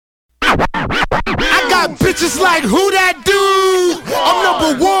got bitches like who that dude? I'm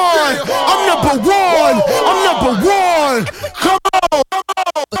number one. I'm number one. I'm number one. Come on.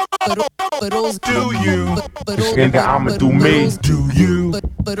 Do you? Nigga, I'ma do me. Do you?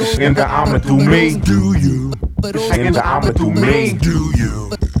 Nigga, I'ma do me. Do you? Nigga, I'ma do me. Do you?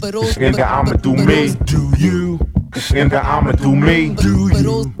 Nigga, I'ma do me. Do you? Nigga, I'ma do me. Do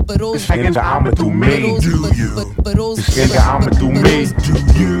you? Nigga, I'ma do me. Do you? Nigga, I'ma do me. Do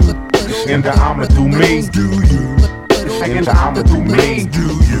you? Nigga, I'ma do me. Do you? Nigga, I'ma do me. Do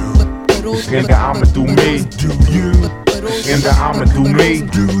you? Nigga, I'ma do me. Do you? Nigga, I'ma do me.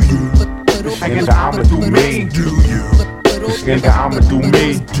 Do you? Nigga, I'ma do me. Do you? Nigga, I'ma do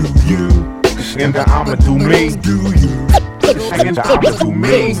me. Do you? Nigga, I'ma do me. Do you? Nigga, I'ma do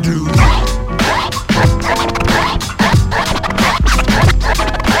me. Do you?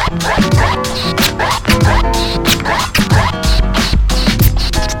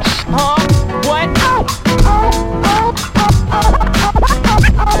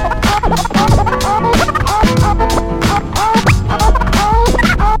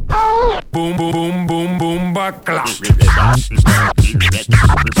 Boom, boom, boom, boom, boom, bacala.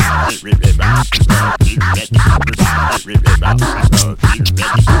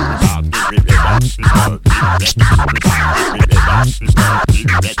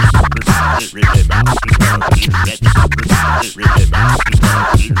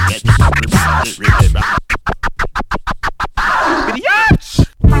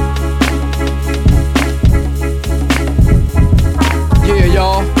 Yeah,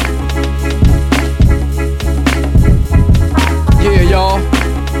 y'all. Yeah, y'all.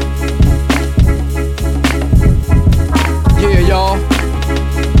 Yeah, y'all.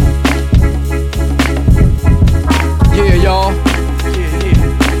 Yeah, y'all.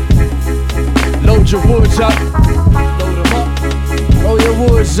 Load your woods up. Load 'em up. Roll your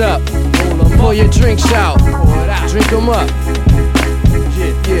woods up. Pour your drinks out. Drink 'em up.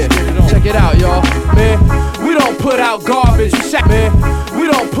 Yeah, check it out, y'all. Man, we don't put out garbage, you sat, man. We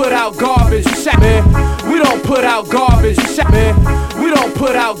don't put out garbage, you sat, man. We don't put out garbage, you sat, man. We don't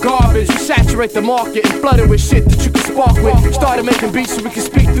put out garbage, you saturate the market and flood it with shit that you can spark with. Started making beats so we can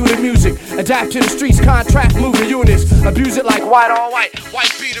speak through the music. Adapt to the streets, contract moving units. Abuse it like white on white.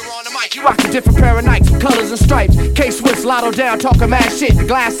 White beater on the mic. You rock a different pair of Nikes, colors and stripes. K-Swiss, lotto down, talking mad shit. The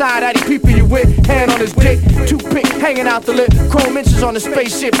glass eye that he peeping you with. Hand on his dick, toothpick hanging out the lip. Chrome inches on the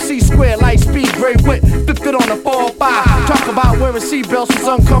spaceship. C-square, light speed, gray whip. Flipped it on the 4-5. Talk about wearing seatbelts was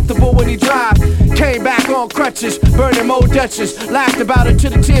uncomfortable when he drive. Came back on crutches, burning more Dutches. Laughed about it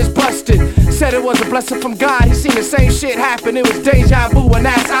till the tears busted. Said it was a blessing from God. He seen the same shit happen. It was deja vu and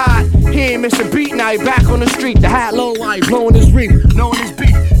that's odd. He ain't missing beat, now he back on the street. The hat low while he blowing his reef, knowing his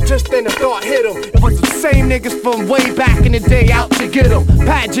beat. Just then the thought hit him. It was the same niggas from way back in the day out to get him.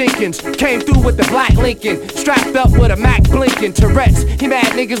 Pat Jenkins came through with the black Lincoln, strapped up with a Mac blinking. Tourette's, he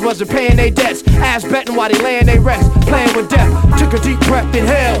mad niggas wasn't paying their debts. Ass betting while they laying they rest, playing with death. Took a deep breath,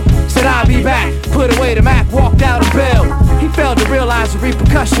 inhaled, said I'll be back. Put away the Mac, walked out and bailed. He failed to realize the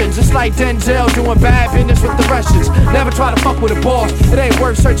repercussions. It's like Denzel doing bad business with the Russians. Never try to fuck with a boss. It ain't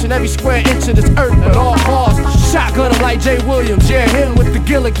worth searching every square inch of this earth at all costs. Shotgun him like Jay Williams, yeah, him with the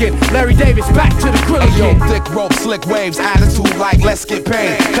Gilligan. Larry Davis back to the grill again. Yo, thick rope, slick waves, attitude like let's get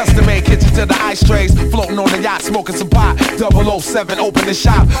paid. Custom made kitchen to the ice trays, floating on the yacht, smoking some pot. 007, open the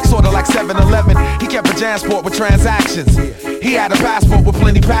shop, sorta like 7-Eleven. He kept a Jansport with transactions. He had a passport with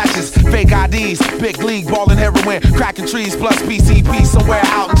plenty patches, fake IDs, big league, ballin' heroin, cracking trees, plus PCP somewhere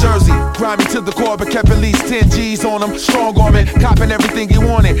out in Jersey. Grimy to the core, but kept at least 10 G's on him. Strong arming, copping everything he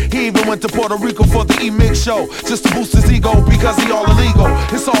wanted. He even went to Puerto Rico for the E-Mix show, just to boost his ego because he all illegal.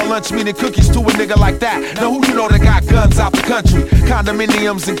 It's all lunch meat and cookies to a nigga like that. Now who you know that got guns out the country?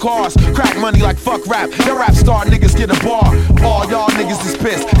 Condominiums and cars, crack money like fuck rap. That rap star niggas get a bar. All y'all niggas is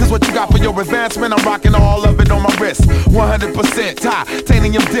pissed, cause what you got for your advancement, I'm rocking all of it on my wrist. 100%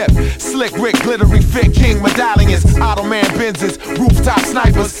 titanium dip, slick Rick, glittery fit, king medallions, Ottoman Benzes, rooftop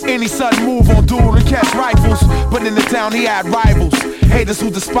snipers. Any sudden move on duel and catch rifles, but in the town he had rivals. Haters who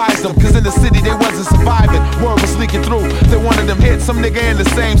despised him, cause in the city they wasn't surviving. Word was leaking through, they wanted them hit some nigga in the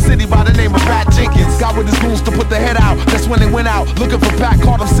same city by the name of Pat Jenkins. Got with his goons to put the head out, that's when they went out looking for Pat,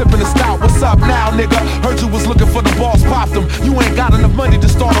 caught him sipping the stout. What's up now, nigga? Heard you was looking for the boss, popped him. You ain't got enough money to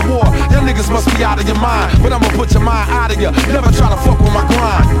start a war. Y'all niggas must be out of your mind, but I'ma put your mind out of you. Never try to fuck with my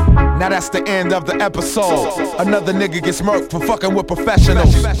grind. Now that's the end of the episode. Another nigga gets murked for fucking with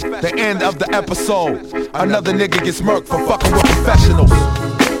professionals. The end of the episode. Another nigga gets murked for fucking with professionals.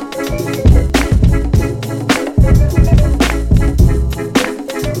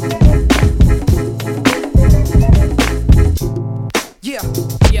 Yeah,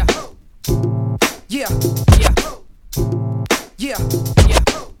 yeah. Yeah, yeah, yeah, yeah,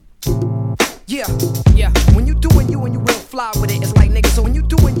 yeah, yeah. When you doing you and you real fly with it, it's like niggas. So when you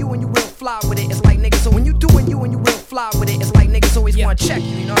doing you and you real fly with it, it's like niggas. So when you doing you and you real fly with it, it's like niggas always wanna check you.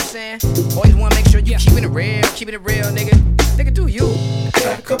 You know what I'm saying? Always wanna make sure you keeping it real, nigga. Nigga, do you?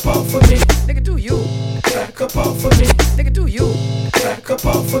 Back up off for me. Nigga, do you? Back up off for me. Nigga, do you? Back up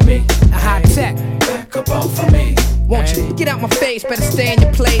off for me. A high tech. Back up off for me. Won't you get out my face? Better stay in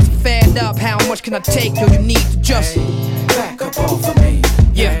your place. Fed up. How much can I take? Yo, you need to just back up off for me.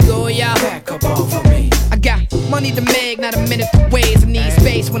 Yeah, go y'all. Back up off for me. I got money to make, not a minute to waste. I need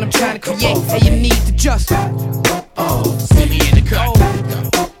space when I'm trying to create. And you need to just see me in the cut.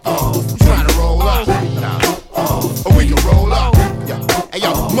 I'm trying to roll up. Or we can roll up. Hey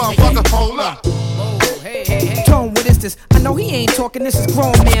yo, motherfucker, hold up. Tone, what is this? I know he ain't talking, this is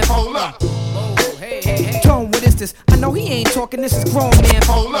grown man. Hold up. Tone, what is this? I know he ain't talking, this is grown man.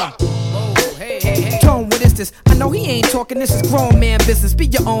 Hold up. Tone, what is this? I know he ain't talking, this is grown man business. Be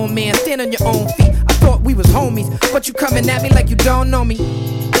your own man, stand on your own feet. I thought we was homies, but you coming at me like you don't know me.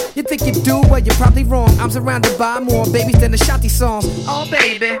 You think you do, well you're probably wrong. I'm surrounded by more babies than the Shanti songs. Oh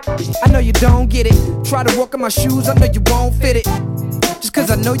baby, I know you don't get it. Try to walk in my shoes, I know you won't fit it. Just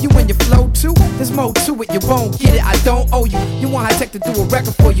cause I know you and your flow too, there's more to it, you won't get it, I don't owe you. You want high tech to do a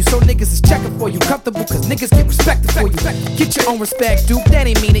record for you, so niggas is checking for you. Comfortable cause niggas get respected for you. Get your own respect, dude, that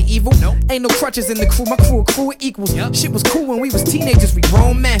ain't mean it evil. Ain't no crutches in the crew, my crew a crew of equals. Shit was cool when we was teenagers, we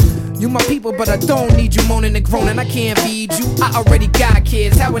grown men. You my people, but I don't need you moaning and groaning. I can't feed you, I already got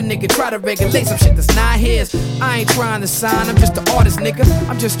kids. How a nigga try to regulate some shit that's not his? I ain't trying to sign, I'm just an artist, nigga.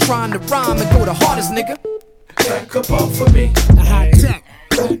 I'm just trying to rhyme and go the hardest, nigga. Back up off for me. A high tech.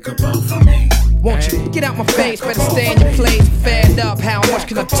 Back up off for me. Won't you get out my face? Better stay in your place. Fed up. How much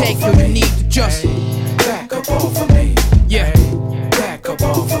can I take? Yo, you need to just back up off for me. Yeah. Back up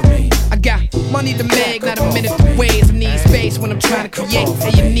off for me. I got money to make, not a minute to waste. I need space when I'm trying to create.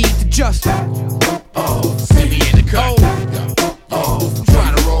 And you need to just see me in the cut. I'm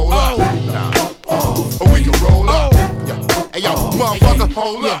trying to roll up. Or we can roll up. Hey yo, motherfucker,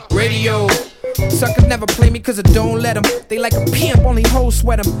 hold up. Radio. Suckers never play me cause I don't let them. They like a pimp, only hoes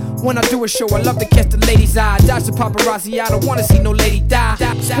sweat them. When I do a show, I love to catch the ladies' eye. Dodge the paparazzi, I don't wanna see no lady die.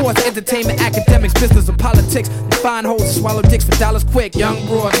 Sports, entertainment, academics, business, or politics. Find hoes and swallow dicks for dollars quick. Young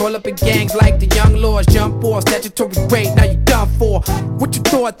broads roll up in gangs like the young lords. Jump off, statutory rape, now you done for. What you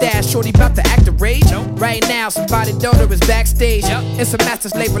thought that shorty about to act a rage? Right now, somebody's daughter is backstage. It's a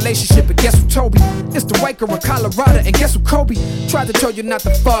master-slave relationship, and guess who Toby? It's the white girl in Colorado, and guess who Kobe? Tried to tell you not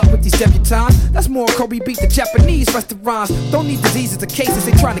to fuck with these debutantes. That's more Kobe beat the Japanese restaurants. Don't need diseases or cases,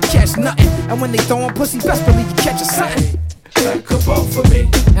 they trying to catch nothing. And when they throwin' pussy, best believe you catch something. Back up off for me.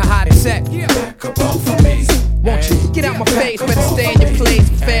 Now hot and set. Back up off for me. Won't you get out my face? Better stay in your place.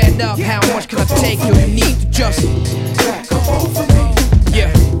 Fed up. How much can I take? You need to just back up off for me.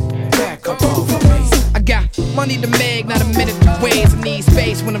 Yeah. Back up off for me. I got money to make, not a minute to waste. I need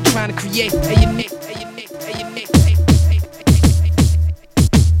space when I'm trying to create. Hey, you need.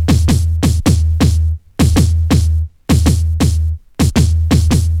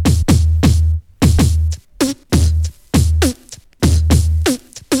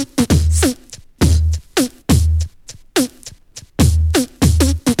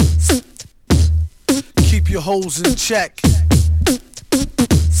 Your hoes in check.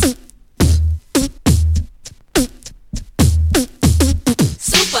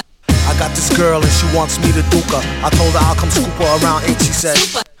 Super. I got this girl and she wants me to duke her. I told her I'll come scoop her around 8. She said,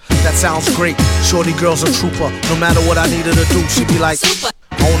 super. That sounds great. Shorty girl's a trooper. No matter what I need her to do, she be like, super.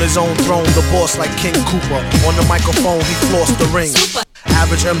 On his own throne, the boss like King Cooper. On the microphone, he flossed the ring. Super.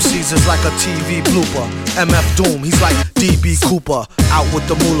 Average MCs is like a TV blooper. MF Doom, he's like DB Cooper. Out with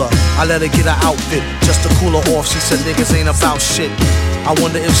the moolah, I let her get her outfit just to cool her off. She said niggas ain't about shit. I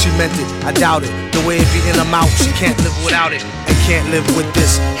wonder if she meant it, I doubt it. The way it be in her mouth, she can't live without it. And can't live with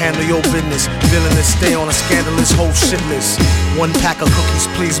this, handle your business. Villainous, stay on a scandalous whole shit list. 1 pack of cookies,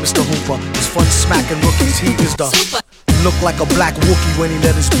 please Mr. Hooper. It's fun smacking rookies, he is the look like a black Wookie when he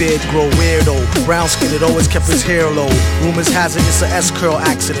let his beard grow. Weirdo, brown skin, it always kept his hair low. Rumors has it it's a S-curl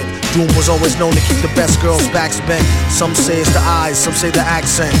accident. Doom was always known to keep the best girls' backs bent. Some say it's the eyes, some say the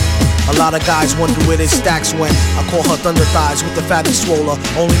accent. A lot of guys wonder where their stacks went. I call her thunder thighs with the fatty swoller.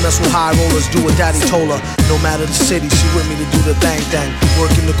 Only mess with high rollers, do what daddy told her. No matter the city, she with me to do the thang thang.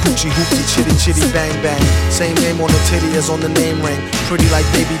 Working the coochie hoopty chitty chitty bang bang. Same name on the titty as on the name ring. Pretty like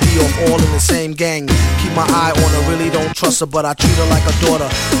Baby D off all in the same gang. Keep my eye on her, really don't trust her, but I treat her like a daughter.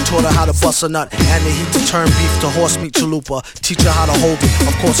 Taught her how to bust a nut and the heat to turn beef to horse meat chalupa. Teach her how to hold it,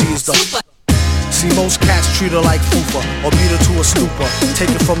 of course he is the See, most cats treat her like fupa or beat her to a stupor. Take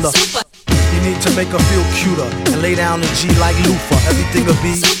it from the He need to make her feel cuter and lay down in G like loofah. Everything will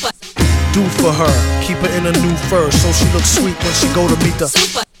be do for her. Keep her in a new fur so she looks sweet when she go to meet the.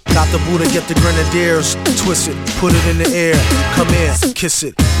 Got the Buddha, get the grenadiers, twist it, put it in the air. Come in, kiss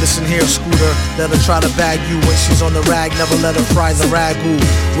it. Listen here, Scooter, let her try to bag you when she's on the rag. Never let her fry the ragu,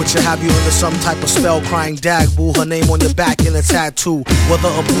 which will have you under some type of spell. Crying dag boo, her name on your back in a tattoo. Whether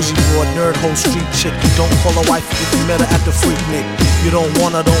a bougie broad, nerd, hoe, street chick, don't call her wife if you met her at the Freak Nick. You don't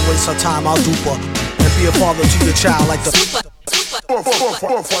want her, don't waste her time, I'll dupe her and be a father to your child like the.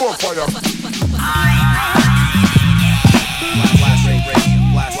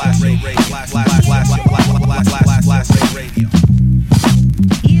 Radio.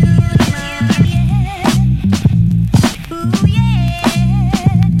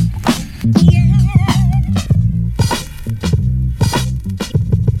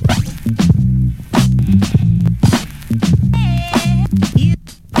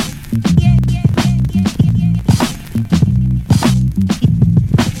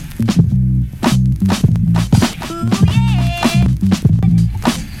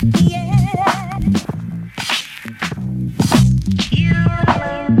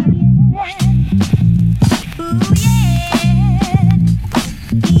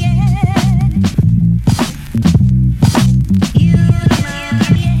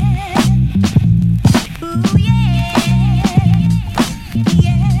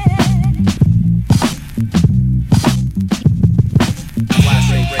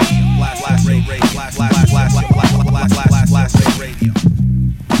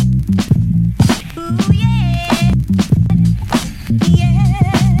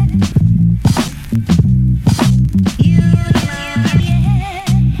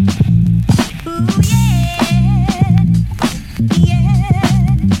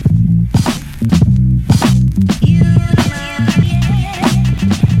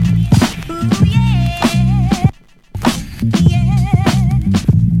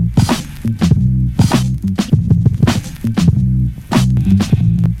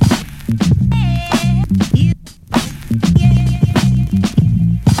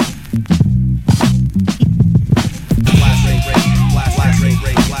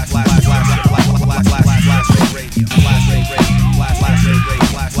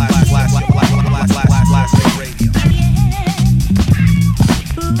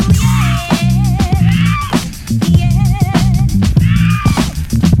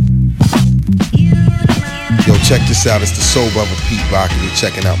 Check this out, it's the Soul Brother Pete Rock, and you're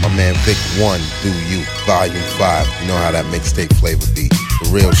checking out my man Vick 1, Do You, Volume 5. You know how that mixtape flavor be. The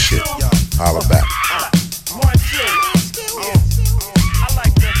real shit. Holla back.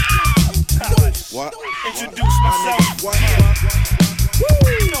 What? Introduce myself. What?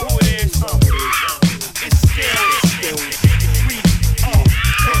 You know who it is. It's Skills.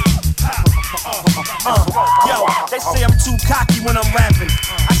 Yo, they say I'm too cocky when I'm rapping.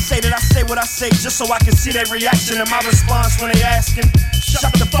 I say that I say what I say just so I can see their reaction and my response when they asking.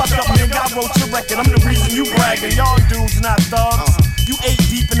 Shut the fuck up, nigga, I wrote your record. I'm the reason you bragging. Y'all dudes not thugs. You 8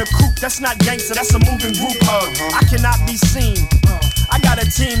 deep in the coop, that's not gangster, that's a moving group hug. I cannot be seen. I got a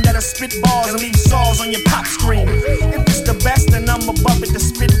team that'll spit balls and leave saws on your pop screen. If it's the best, then I'm above it. The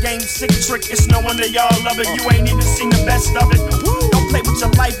spit game sick trick, it's no wonder y'all love it. You ain't even seen the best of it. Don't play with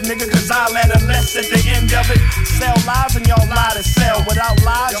your life, nigga, cause I'll add a less at the end of it. Sell lies and y'all lie to sell. Without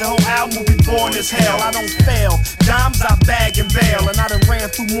lies, your whole album will be boring as hell. I don't fail. Dimes I bag and bail, and I done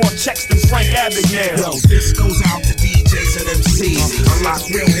ran through more checks than Frank Abagnale. Yo, this goes out to DJs and MCs. Unlock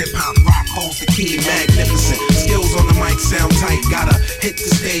real hip-hop, rock holds the key, magnificent. Skills on the mic sound tight, gotta hit the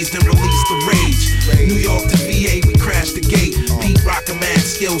stage, then release the rage. New York to VA, we crash the gate. Pete Rock and Mad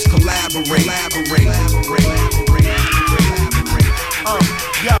Skills collaborate.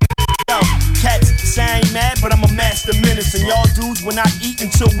 Yo, cats say I ain't mad, but I'm a master menace. And y'all dudes will not eat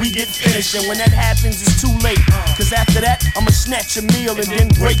until we get finished. And when that happens, it's too late. Cause after that, I'ma snatch a meal and then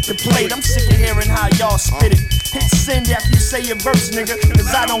break the plate. I'm sick of hearing how y'all spit it. Hit send after you say your verse, nigga,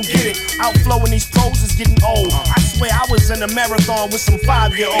 cause I don't get it. Outflowing these pros is getting old. I swear I was in a marathon with some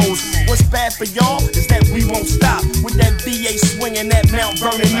 5-year-olds. What's bad for y'all is that we won't stop. With that BA swinging, that Mount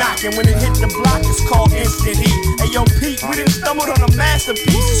Vernon knocking. When it hit the block, it's called instant heat. Hey yo, Pete, we done stumbled on a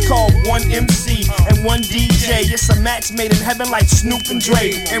masterpiece. It's called one MC and one DJ. It's a match made in heaven like Snoop and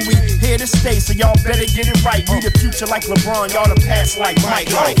Dre. And we here to stay, so y'all better get it right. We the future like LeBron, y'all the past like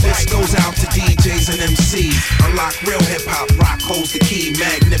Mike. This goes out to DJs and MCs. Unlock real hip-hop, rock holds the key,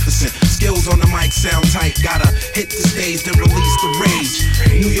 magnificent. Skills on the mic sound tight, gotta hit the stage, then release the rage.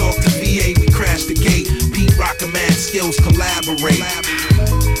 New York to VA, we crash the gate. Pete Rock and Mad Skills collaborate.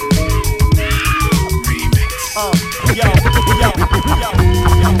 Yo,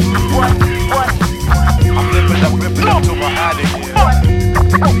 what?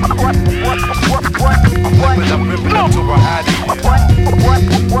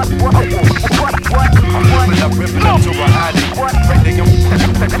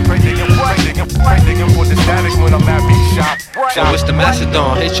 Yo, it's the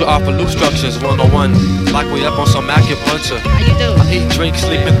Macedon, hit you off of loop structures, 101. Lock way up on some acupuncture. How you do? I eat, drink,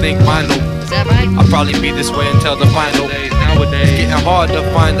 sleep, and think final. Is that right? I'll probably be this way until the final. Nowadays, it's getting hard to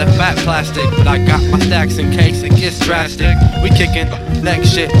find the fat plastic, but I got my stacks in case it gets drastic. We kicking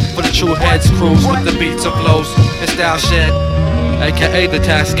next shit for the true heads crews with the beats and flows and style shed. AKA the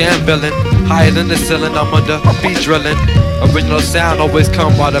task and villain. Higher than the ceiling, I'm under beat drilling. Original sound always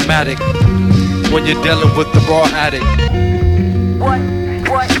come automatic when you're dealing with the raw addict.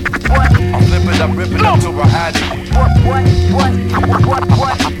 I'm flipping up, ripping up to a addict. I'm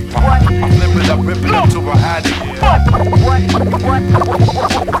flipping up, ripping up to a addict.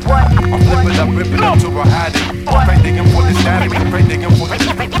 I'm flipping up, ripping up to a addict. Pray digging for the static, pray digging for the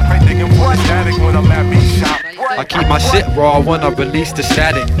static when I'm at beat shop. I keep my shit raw when I release the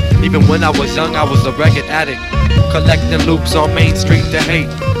static. Even when I was young, I was a record addict. Collecting loops on Main Street to hate.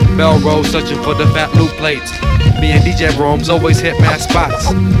 Melrose searching for the fat loop plates. Me and DJ Rome's always hit mad spots.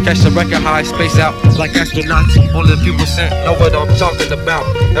 Catch the record high, space out like astronauts. Only the people sent know what I'm talking about.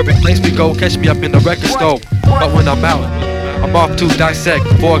 Every place we go, catch me up in the record store. But when I'm out, I'm off to dissect.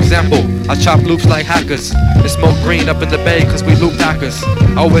 For example, I chop loops like hackers and smoke green up in the bay cause we loop hackers.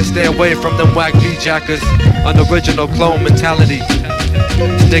 Always stay away from them whack beat jackers. Unoriginal clone mentality.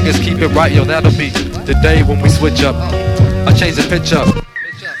 Niggas keep it right, yo, that'll be the day when we switch up. I change the pitch up.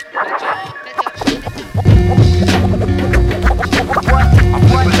 I'm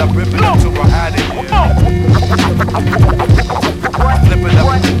flipping up, ripping up to a addict. I'm flipping up,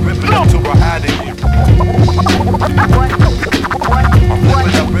 ripping up to a addict. I'm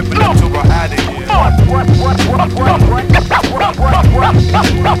flipping up, ripping up to a addict.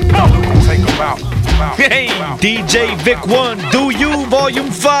 Take them out. Hey, DJ Vick 1, Do You,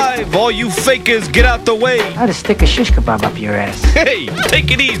 Volume 5. All you fakers, get out the way. I'd have stick a shish kebab up your ass. Hey,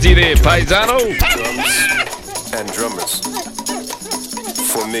 take it easy there, paisano. Drums and drummers.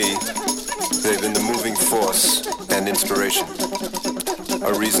 For me, they've been the moving force and inspiration.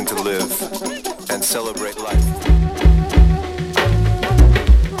 A reason to live and celebrate life.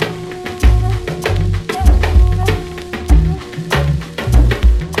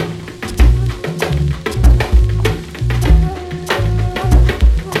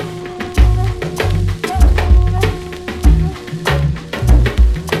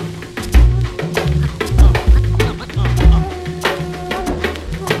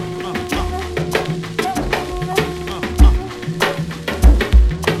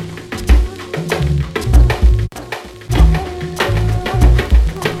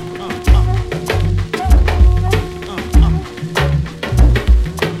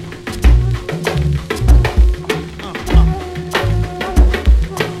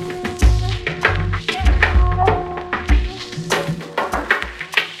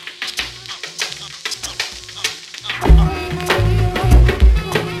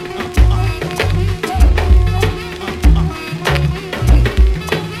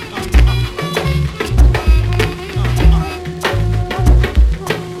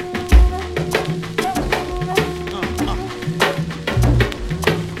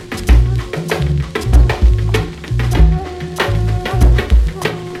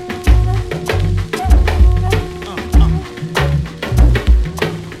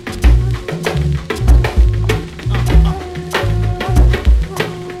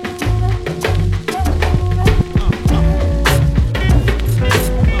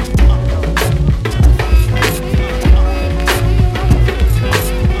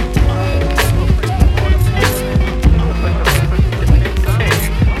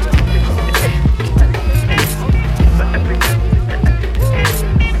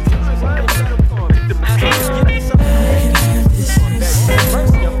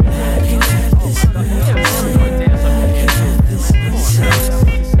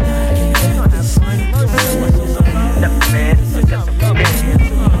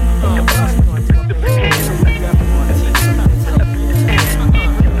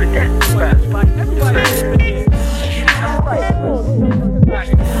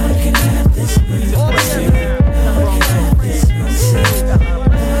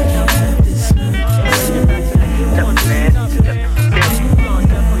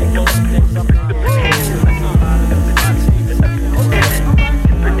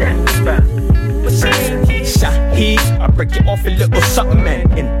 break you off a little something, man.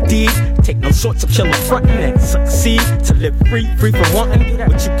 Indeed, take no shorts, I'm chillin' frontin' and succeed, to live free from wanting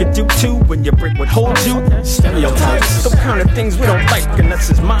what you could do too when your brick would hold you. Stereotypes, the kind of things we don't like, and that's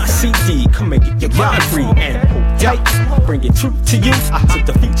is my CD. Come and get your mind free and hold tight. Bring it true to you. Took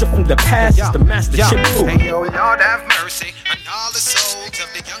the future from the past, it's the master chip food. Hey yo, Lord have mercy on all the souls of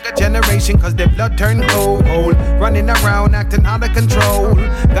the younger generation, cause their blood turned cold. Running around acting out of control.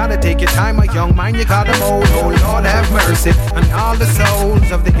 Gotta take your time, a young mind, you gotta mold. Oh Lord have mercy on all the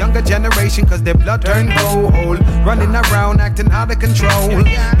souls of the younger generation, cause their blood turned cold. Running around acting out of control.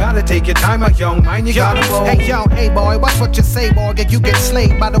 Gotta take your time, a young mind, you gotta mold. Hey yo, hey boy, watch what you say, boy, you get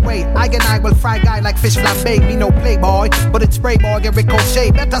slayed. By the way, I will fry guy like fish flambe. Me no playboy, but it's spray boy, get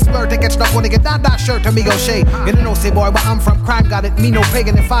ricochet. Better splur to get stuck when they get that shirt to me go shade. You don't know, say boy, where I'm from, crime got it. Me no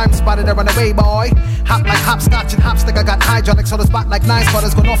pagan, if I'm spotted, I run away, boy. Hop like hopscotch and hopstick, I got hydraulics on the spot like 9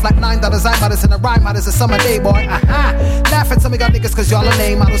 spotters. Going off like $9. I modest in a rhyme, modest a summer day, boy. Aha! Laugh at some of y'all niggas cause y'all are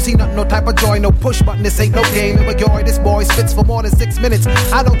lame. I don't see nothing, no type of joy, no push button, this ain't no game. And joy, this boy spits for more than 6 minutes.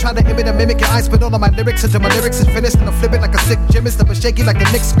 I don't try to imitate or mimic your I spit all of my lyrics until my lyrics is finished. And I flip it like a sick gymnast, never shaky like the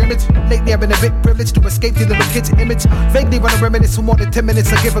Knicks scrimmage. Lately I've been a bit privileged to escape the little kid's image. Vaguely run a reminisce for more than 10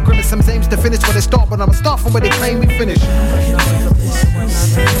 minutes. I give a grimace, some aims to finish where they start, but I'ma start from where they claim we finish.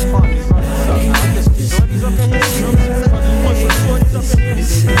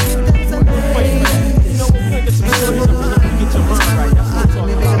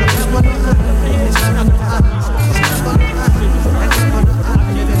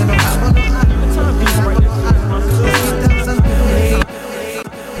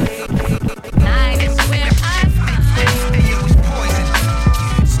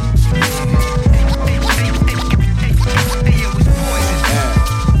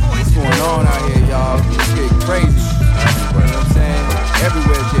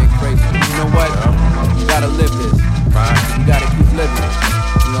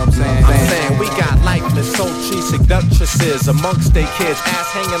 Amongst they kids,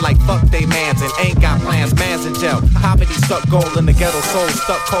 ass hanging like fuck they mans and ain't got plans, mans in jail. Poverty stuck gold in the ghetto soul,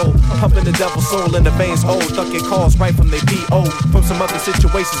 stuck cold. Pumping the devil's soul in the veins, old. Ducking calls right from they P.O. From some other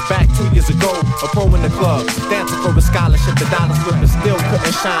situations back 2 years ago. A pro in the club, dancing for a scholarship. The dollar slipping still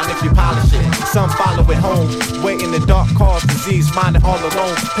couldn't shine if you polish it. Some follow it home, waiting in dark cars, disease, minding all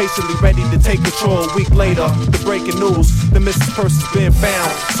alone. Patiently ready to take control. A week later, the breaking news, the missing person's been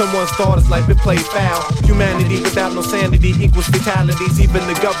found. Someone's daughter's life been played foul. Humanity without no sanity equals fatalities. Even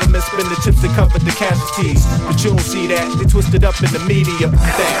the government spend the chips to cover the casualties. But you don't see that, they twisted up in the media.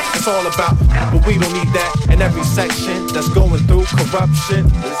 That's all about, but we don't need that. In every section that's going through corruption.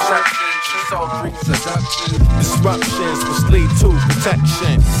 Disruptions which lead to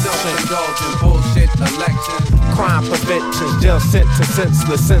protection. Self-indulgent bullshit elections. Crime prevention, jail sentence,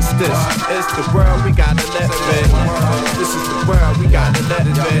 senseless. Since this is the world we gotta let it. This is the world we gotta let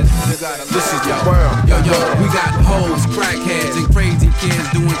it. This is the world. Yo, we got hoes, crackheads, and crazy kids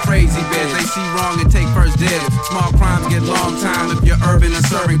doing crazy bits. They see wrong and take first dibs. Small crimes get long time if you're urban and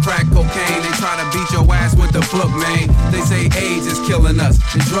serving crack cocaine. They try to beat your ass with the book, man. They say AIDS is killing us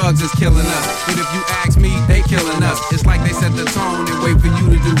and drugs is killing us. But if you ask me, they killing us. It's like they set the tone and wait for you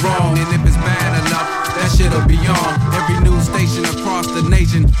to do wrong. And if it's bad enough, that shit'll be on every news station across the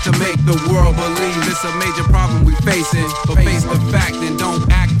nation to make the world believe it's a major problem we facing. But face the fact and don't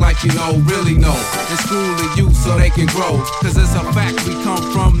act like you really know. And school the youth so they can grow. Cause it's a fact we come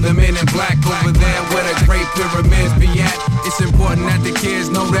from the men in black over there where the great pyramids be at. It's important that the kids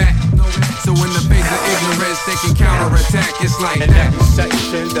know that. So in the face of ignorance, they can counterattack. It's like in that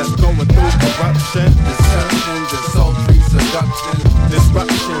section that's going through corruption, deceptions and sultry seduction.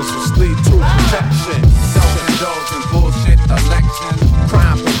 Disruptions which lead to protection. Self-indulgent bullshit elections.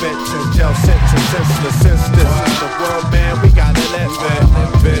 Crime prevention, jail sentence, senseless. Since this is the world, man, we gotta let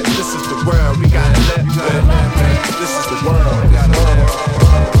it. This is the world, we gotta let it. This is the world, we gotta let it.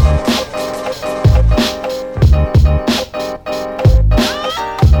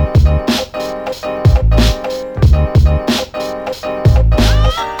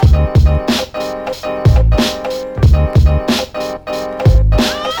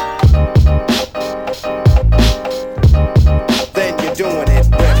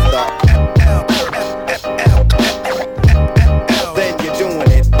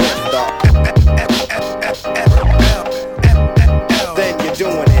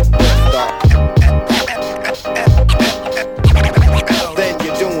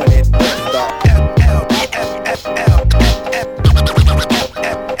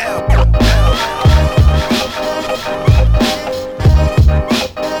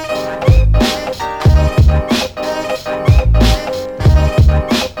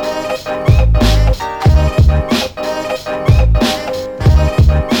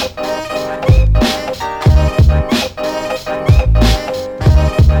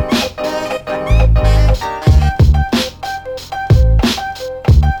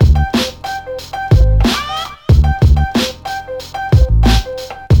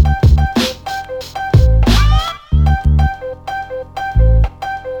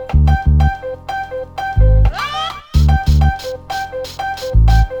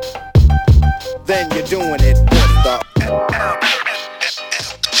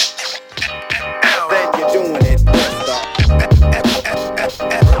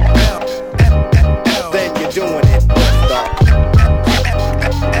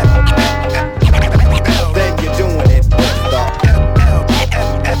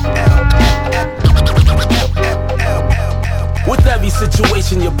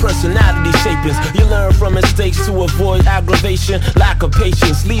 in your personality shapings. You learn from mistakes to avoid aggravation. Lack of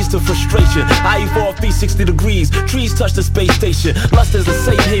patience leads to frustration. I evolve 360 degrees. Trees touch the space station. Lust is a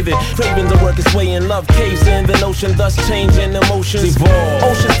safe haven. Craving to work its way in. Love caves in the ocean, thus changing emotions evolve.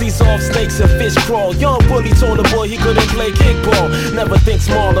 Oceans dissolve, snakes and fish crawl. Young bully told the boy he couldn't play kickball. Never think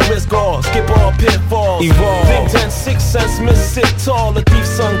small or risk all. Skip all pitfalls. Evolve. Think 10, 6 cents, miss sit tall. The thief's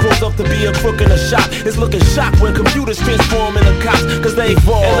son grows up to be a crook in a shop. Is looking shocked when computers transform into cops. Cause they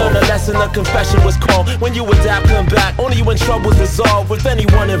evolve. And learn a lesson, a confession was called. When you adapt, come back. Only when trouble's dissolved. With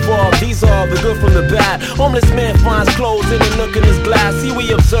anyone involved, these are the good from the bad. Homeless man finds clothes in a nook in his glass. See,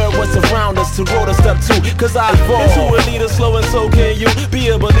 we observe what's around us to roll to step 2. Cause I evolve into a leader, slow and so can you be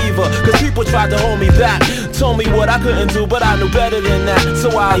a believer. Cause people tried to hold me back. Told me what I couldn't do, but I knew better than that.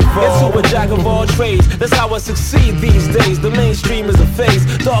 So I evolve into a jack of all trades. That's how I succeed these days. The mainstream is a phase.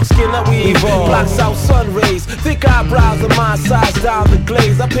 Dark skin that we evolve. Blocks out sun rays. Thick eyebrows and my size down the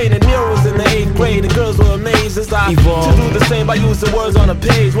glaze. I painted murals in the 8th grade. The girls were amazed as I evolved to do the same by using words on a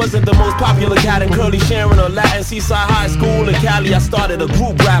page. Wasn't the most popular cat in Curly, Sharon, or Latin. Seaside High School in Cali, I started a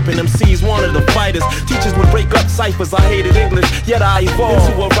group rapping. MCs wanted the fighters. Teachers would break up ciphers. I hated English, yet I evolved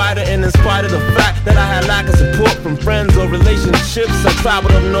into a writer. And in spite of the fact that I had lack of support from friends or relationships, I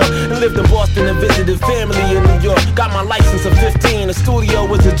traveled up north and lived in Boston and visited family in New York. Got my license at 15. The studio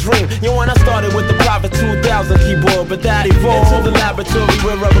was a dream. You know, when I started with the private 2000 keyboard, but that evolved into the laboratory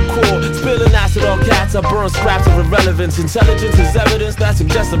where I record. Spilling acid on cats, I burn scraps of irrelevance. Intelligence is evidence that's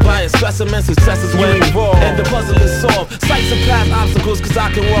suggested by a specimen. Success is when evolved, and the puzzle is solved. Sight surpass obstacles, cause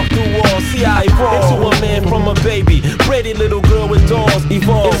I can walk through walls. See, I evolved into a man from a baby. Pretty little girl with dolls.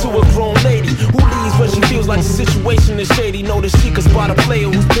 Evolved into a grown lady who leaves when she feels like the situation is shady. Know that she can spot a player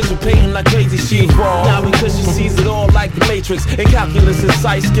who's picture painting like crazy. She evolved now because she sees it all like the Matrix. And calculus is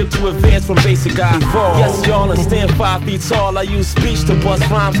sight, skip to advance from basic. I evolved. Yes, y'all, and stand 5 feet tall. I use speech to bust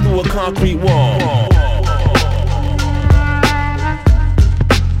rhymes through a concrete wall.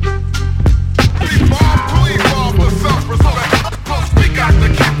 Got to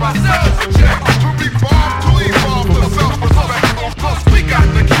keep ourselves in check. To reform, to evolve the self-respect. Cause we got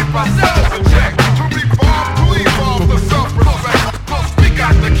to keep ourselves in check. To reform, to evolve the self-respect. Cause we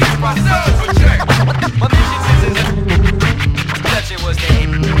got to keep ourselves in check. My vision is that it was the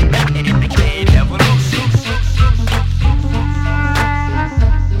evolution.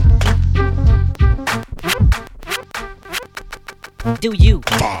 Do you?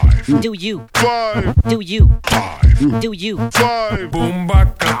 5. Do you? 5. Do you? 5. Do you? 5.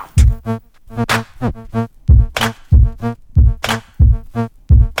 Boomba clap.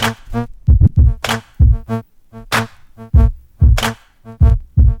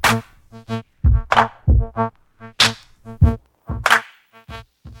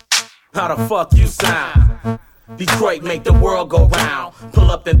 How the fuck you sound? Detroit make the world go round. Pull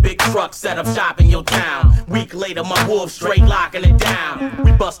up in big trucks, set up shop in your town. Week later, my wolves straight locking it down.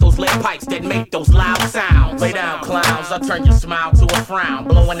 We bust those lead pipes that make those loud sounds. Lay down, clowns, I turn your smile to a frown.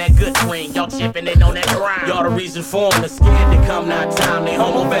 Blowing that good green, y'all chipping it on that ground. Y'all the reason for them, the scared to come not town. They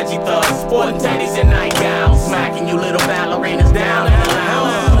homo veggie thugs, sporting teddies and nightgowns. Smacking you little ballerinas down in the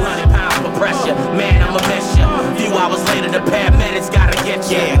lounge. 200 pounds for pressure, man, I'ma miss ya. Few hours later, the paramedics gotta get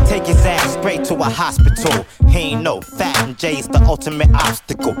ya. Yeah, take his ass straight to a hospital. He ain't no fat and J's the ultimate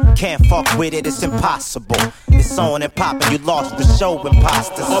obstacle. Can't fuck with it, it's impossible. It's on and poppin', you lost the show,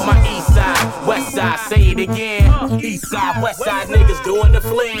 imposters. On my east side, west side, say it again. East side, west side niggas doing the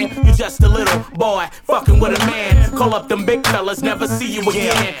fling. You just a little boy, fucking with a man. Call up them big fellas, never see you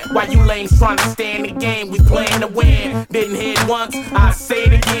again. Why you lames trying to stay in the game? We playing to win. Didn't hit once, I say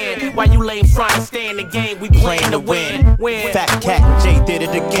it again. Why you lames trying to stay in the game? We playing to win. Fat Cat and Jay did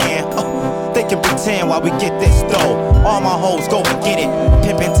it again. They can pretend while we get this dough. All my hoes go and get it.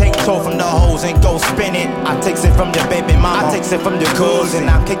 Pimpin' take toe from the hoes and go spin it. I takes it from the baby mama, I takes it from the cousin.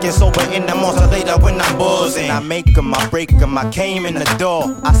 I'm kicking sober in the monster later when I'm buzzing. I make 'em, I break 'em, I came in the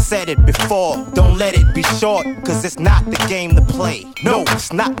door. I said it before, don't let it be short. Cause it's not the game to play. No,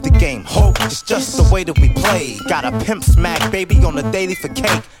 it's not the game, ho, it's just the way that we play. Got a pimp smack baby on the daily for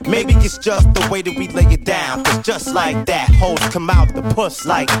cake. Maybe it's just the way that we lay it down. Cause just like that, hoes come out the puss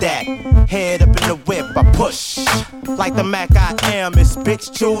like that. Head up in the whip, I push. Like the Mac I am, it's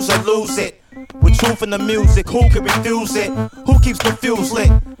bitch choose or lose it. With truth in the music, who can refuse it? Who keeps the fuse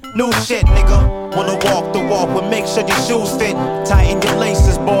lit? New shit, nigga. Wanna walk the walk, but make sure your shoes fit. Tighten your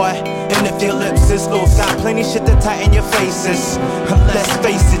laces, boy. And if your lips is loose, got plenty shit to tighten your faces. Let's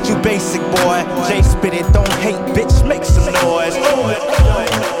face it, you basic, boy. Jay spit it, don't hate, bitch, make some noise.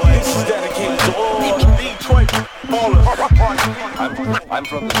 This is dedicated to all Detroit ballers. I'm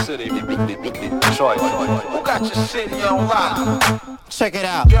from the city, Detroit. Who got your city on lock? Check it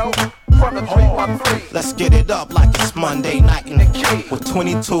out. Yo, from the 313. Let's get it up like it's Monday night in the key. With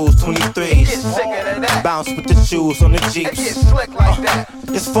 22s, 23s. Get sicker than that. Bounce with the shoes on the Jeeps. Get slick like that.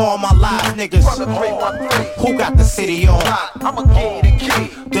 It's for all my live niggas. From the 313. Who got the city on? I'ma give you the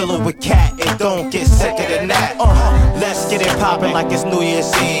key. Dealing with cat, it don't get sicker than that. Let's get it poppin' like it's New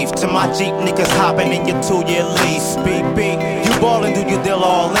Year's Eve. To my Jeep niggas hoppin' in your 2-year lease. BB, you ballin', do you deal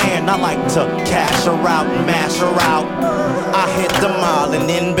all in? I like to cash her out and mash her out. I hit the mile and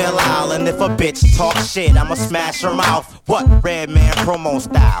in Belle Isle, if a bitch talk shit, I'ma smash her mouth. What? Redman promo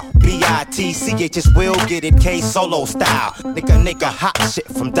style. B-I-T-C-H will get it, K-Solo style. Nigga, hot shit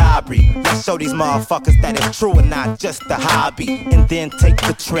from Dobry. Let's show these motherfuckers that it's true and not just a hobby. And then take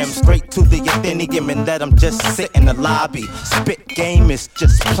the trim straight to the Athenium and let them just sit in the lobby. Spit game is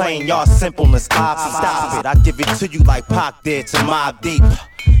just plain, y'all simpleness. Stop it, I give it to you like Pac did to Mobb Deep.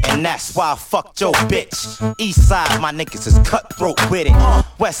 And that's why I fucked your bitch. East side, my niggas is cutthroat with it.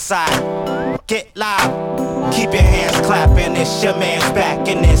 West side, get loud. Keep your hands clapping, it's your man's back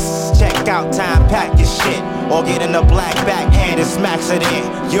in this. Check out time, pack your shit. Or get in a black backhand and smacks it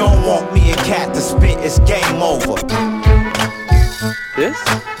in. You don't want me a cat to spit, it's game over. This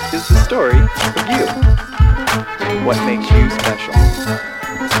is the story of you. What makes you special?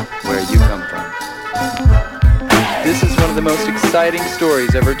 Where you come from. This is one of the most exciting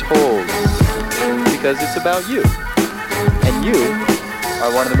stories ever told because it's about you. And you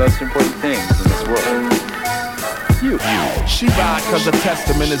are one of the most important things in this world. You. She ride cause the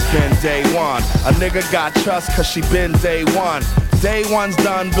testament has been day one. A nigga got trust cause she been day one. Day one's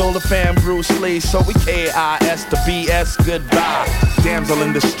done, build a fam Bruce Lee. So we KIS to BS goodbye. Damsel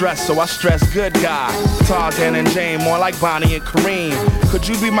in distress, so I stress good guy. Tarzan and Jane, more like Bonnie and Kareem. Could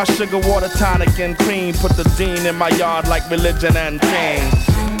you be my sugar, water, tonic, and cream? Put the dean in my yard like religion and king.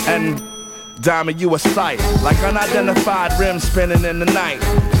 And diamond, you a sight, like unidentified rims spinning in the night.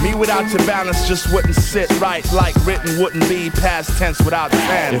 Me without your balance just wouldn't sit right, like written wouldn't be past tense without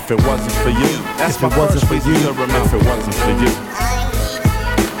 10. If it wasn't for you, that's if my it wasn't first for you, reason to remember. if it wasn't for you,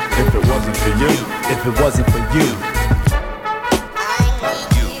 if it wasn't for you, if it wasn't for you.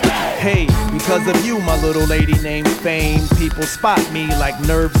 Hey, because of you, my little lady named Fame, people spot me like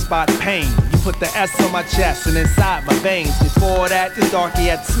nerve spot pain. You put the S on my chest and inside my veins. Before that, this darky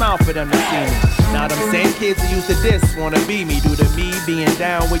had to smile for them to see me. Now them same kids who used to diss wanna be me due to me being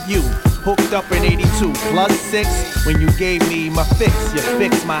down with you. Hooked up in 82 plus 6 when you gave me my fix. You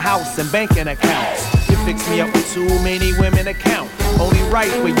fixed my house and banking accounts. You fixed me up with too many women to count. Only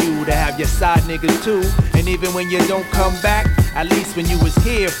right for you to have your side niggas too. And even when you don't come back, at least when you was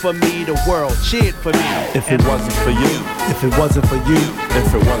here for me, the world cheered for me. If it wasn't for you, if it wasn't for you,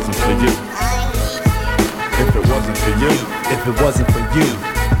 if it wasn't for you, if it wasn't for you, if it wasn't for you.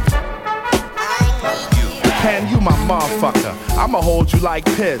 Pen, you my motherfucker, I'ma hold you like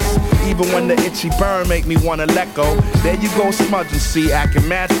piss. Even when the itchy burn make me wanna let go. There you go smudging, see, acting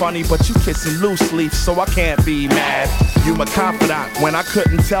mad funny, but you kissing loose leaf, so I can't be mad. You my confidant, when I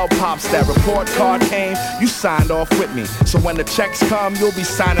couldn't tell Pops that report card came, you signed off with me. So when the checks come, you'll be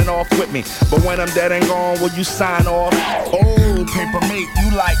signing off with me. But when I'm dead and gone, will you sign off? Oh, paper mate,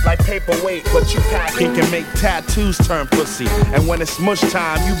 you like paperweight, but you pack ink and make tattoos turn pussy. And when it's mush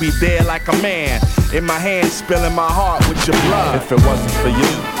time, you be there like a man. In my hand, spilling my heart with your blood. If it wasn't for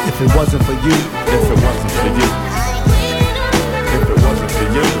you, if it wasn't for you, if it wasn't for you, if it wasn't for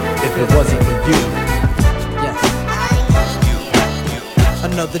you, if it wasn't for you.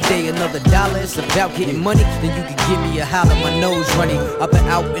 Another day, another dollar, it's about getting money. Then you can give me a holler, my nose running. I've been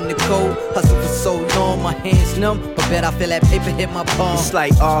out in the cold, hustle for so long, my hands numb. But bet I feel that paper hit my palm. It's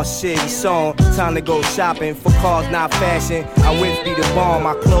like, oh shit, it's on. Time to go shopping for cars, not fashion. Our whips be the bomb,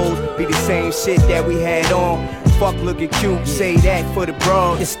 my clothes be the same shit that we had on. Fuck looking cute, say that for the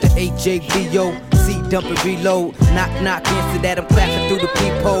bros. It's the AJVO, C dump and reload. Knock, knock, answer that, I'm clapping through the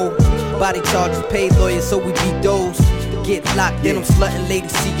peephole. Body charges, paid lawyers, so we beat those. Get locked, then I'm slutting lady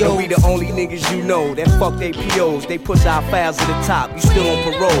COs. And we the only niggas you know that fuck they POs. They push our files to the top, you still on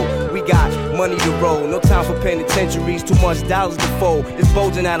parole. We got money to roll, no time for penitentiaries. Too much dollars to fold, it's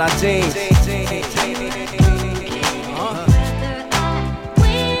bulging out our jeans.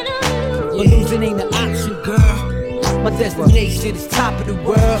 But losing ain't an option, girl. My destination is top of the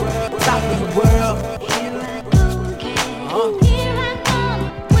world, top of the world.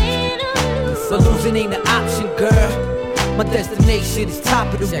 So losing ain't an option, girl. My destination is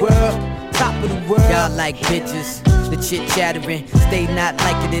top of the world, top of the world. Y'all like bitches, the chit chattering. Stay not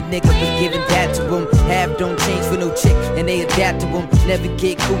liking a nigga, but giving that to them. Half don't change for no chick, and they adapt to them. Never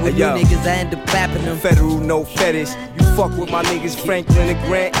get cool with new niggas, I end up clapping them. Federal, no fetish. You fuck with my niggas Franklin and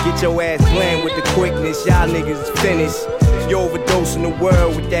Grant, get your ass bland with the quickness. Y'all niggas is finished. overdosing the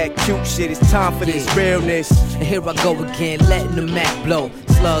world with that cute shit. It's time for this realness. And here I go again, letting the Mac blow.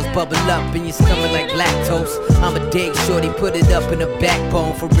 Slugs bubble up in your stomach like lactose. I'm a dig shorty, put it up in the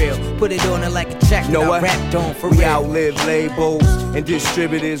backbone for real. Put it on her like a track that I rapped on for real. We outlive labels and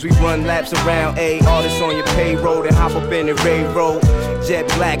distributors. We run laps around artists on your payroll, then hop up in the railroad. Jet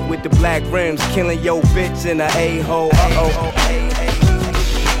black with the black rims, killing your bitch in a a-hole.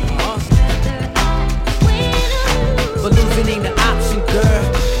 But losing ain't the option,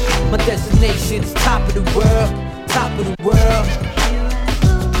 girl. My destination's top of the world, top of the world.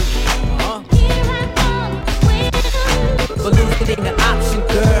 But losing ain't the option,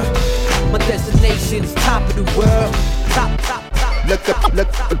 girl. My destination's top of the world, top. Look at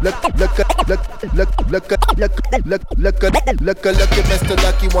Mr.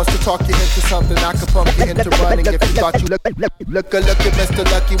 Lucky wants to talk you into something. I could pump you into running if you thought you look at Mr.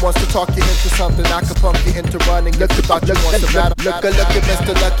 Lucky wants to talk you into something. I could pump you into running if you thought you want to battle. Look at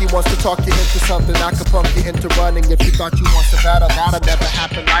Mr. Lucky wants to talk you into something. I could pump you into running if you thought you want to battle. That'll never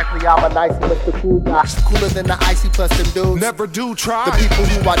happen. Likely I'm a nice Mr. Cool guy, cooler than the icy plus them dudes. Never do try. The people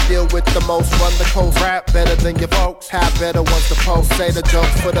who I deal with the most run the coast. Rap better than your folks. Have better ones to post. Say the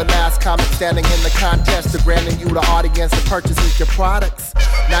jokes for the last comment standing in the contest. The granting you the audience that purchases your products.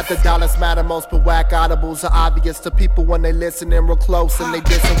 Not the dollars matter most, but whack audibles are obvious to people when they listen in real close. And they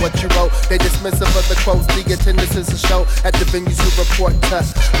dissing what you wrote. They dismissive of the quotes. The attendance is a show at the venues you report to.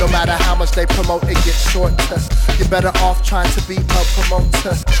 No matter how much they promote, it gets short to. You're better off trying to be a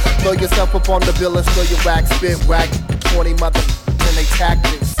promoter. Throw yourself up on the bill and spill your wax, spit whack 20 motherfuckers and they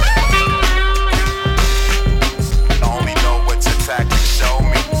tactics. Only know what your tactics show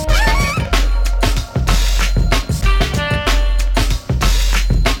me.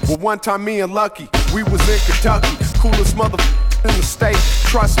 Well, one time me and Lucky, we was in Kentucky, coolest motherfucker in the state.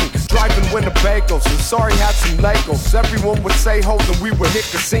 Trust me, driving Winnebagos, and sorry had some Legos. Everyone would say hold and we would hit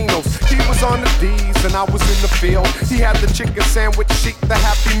casinos. He was on the D's and I was in the field. He had the chicken sandwich, sheet, the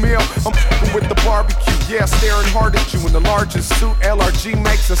Happy Meal. I'm with the barbecue, yeah, staring hard at you in the largest suit. LRG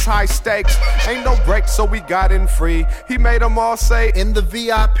makes us high stakes. Ain't no break, so we got in free. He made them all say in the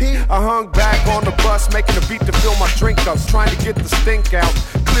VIP. I hung back on the bus, making a beat to fill my drink up, trying to get the stink out,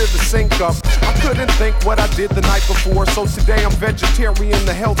 clear the sink up. I couldn't think what I did the night before, so today I'm vegetarian.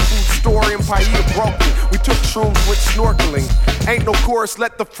 The health food store in Paia broke me. We took shrooms with snorkeling. Ain't no chorus,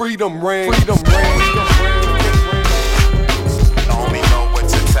 let the freedom ring. Freedom ring. Only know what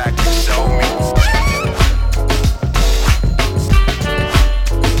your tactics show me.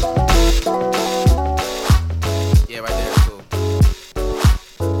 Yeah, right there, it's cool.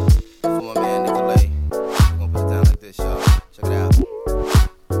 For my man Nicolay, we're gonna put it down like this, y'all. Check it out.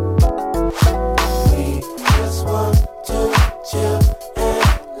 We just want to chill.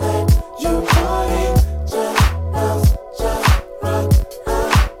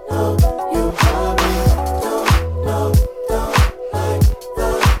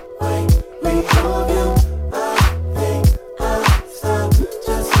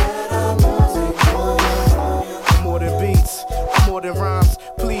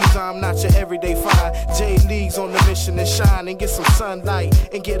 And shine and get some sunlight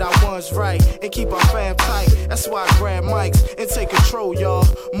and get our ones right and keep our fam tight. That's why I grab mics and take control, y'all.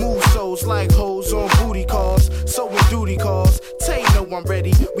 Move souls like hoes on booty calls. So when duty calls, Tay know I'm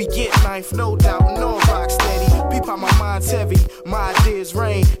ready. We get knife, no doubt, no rock steady. Peep how my mind's heavy, my ideas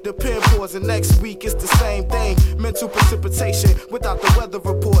rain. The pen pours and next week it's the same thing. Mental precipitation without the weather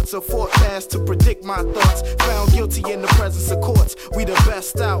reports. A forecast to predict my thoughts. Found guilty in the presence of courts. We the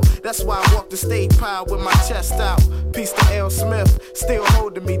best out. That's why I walk the stage pile with my chest out. Peace to L. Smith, still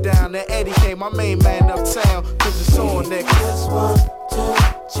holding me down. And Eddie came, my main man uptown. Cause it's on, nigga. Just want to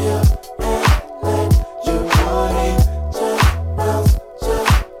chill and let you party. Just bounce,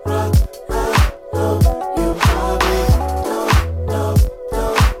 just rock. I know you probably don't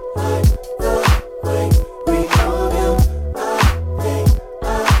like the way we move you. I think I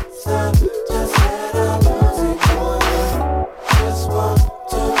stop. Just let our music go. Just want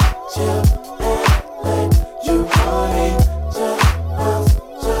to chill and let you party. Just bounce,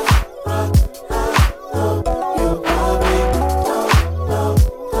 just rock. I know you probably don't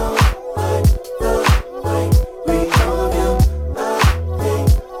like the way we move you. I think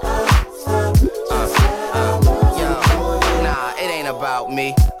I stop. Just let our music go. Nah, it ain't about me.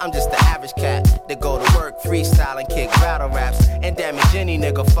 I'm just the average cat that go to work, freestyle and kick battle raps and damage any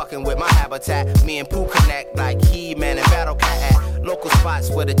nigga fucking with my habitat. Me and Pooh connect like He-Man and Battle Cat. local spots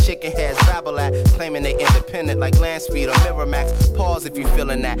where the chicken heads babble at, claiming they independent like Land Speed or Miramax. Pause if you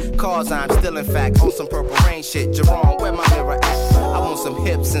feeling that, cause I'm still in fact on some Purple Rain shit. Jerome, where my mirror at? I want some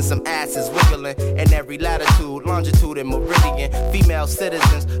hips and some asses wiggling in every latitude, longitude, and meridian. Female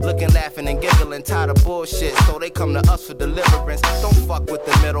citizens looking, laughing, and giggling, tired of bullshit, so they come to us for deliverance. Don't fuck with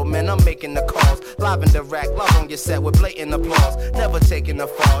the middlemen, I'm making the calls. Live and direct, love on your set with blatant applause. Never taking a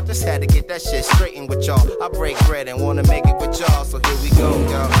fall, just had to get that shit straightened with y'all. I break bread and wanna make it with y'all, so here we go,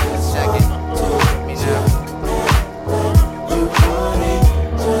 y'all. Check it, with me now. You want it.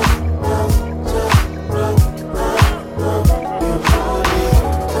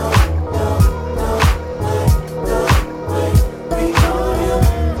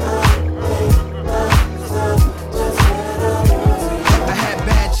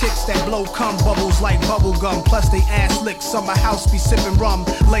 Cum bubbles like bubble gum, plus they ass lick. Summer house be sipping rum,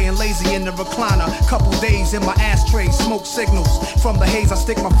 laying lazy in the recliner. Couple days in my ashtray, smoke signals. From the haze I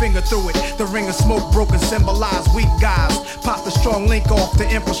stick my finger through it. The ring of smoke broken symbolize weak guys. Pop the strong link off, the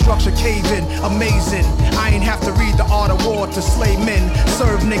infrastructure cave in. Amazing, I ain't have to read the art of war to slay men.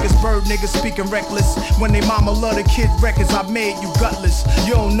 Serve niggas, bird niggas speaking reckless. When they mama love the kid records I made you gutless.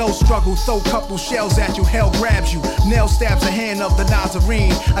 You don't know struggle, throw couple shells at you, hell grabs you. Nail stabs the hand of the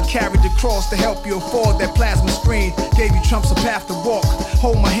Nazarene. I carried the cross to help you afford that plasma screen. Gave you chumps a path to walk.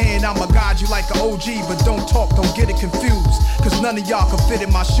 Hold my hand, I'ma guide you like an OG, but don't talk, don't get it confused. Cause none of y'all can fit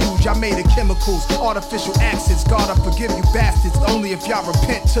in my shoes. Y'all made of chemicals, artificial accents. God, I forgive you bastards, only if y'all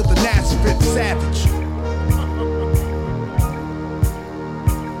repent to the Nazareth savage.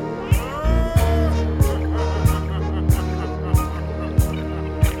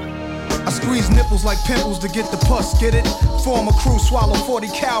 Squeeze nipples like pimples to get the pus, get it? Form a crew, swallow 40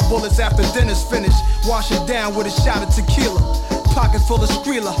 cow bullets after dinner's finished. Wash it down with a shot of tequila. Pocket full of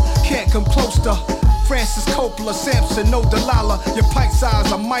Skrilla, can't come close to Francis Coppola, Samson, no Delilah. Your pipe size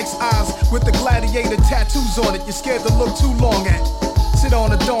are Mike's eyes with the gladiator tattoos on it. You're scared to look too long at. Sit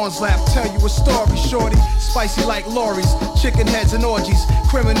on a dawn's lap, tell you a story, shorty. Spicy like lorries, chicken heads and orgies.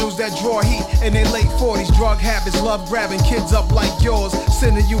 Criminals that draw heat in their late 40s. Drug habits, love grabbing kids up like yours.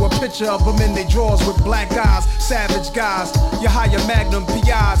 Sending you a picture of them in their drawers with black eyes. Savage guys, you hire Magnum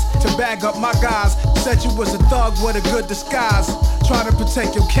PIs to bag up my guys. Said you was a thug with a good disguise. Trying to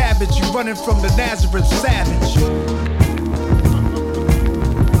protect your cabbage, you running from the Nazareth savage.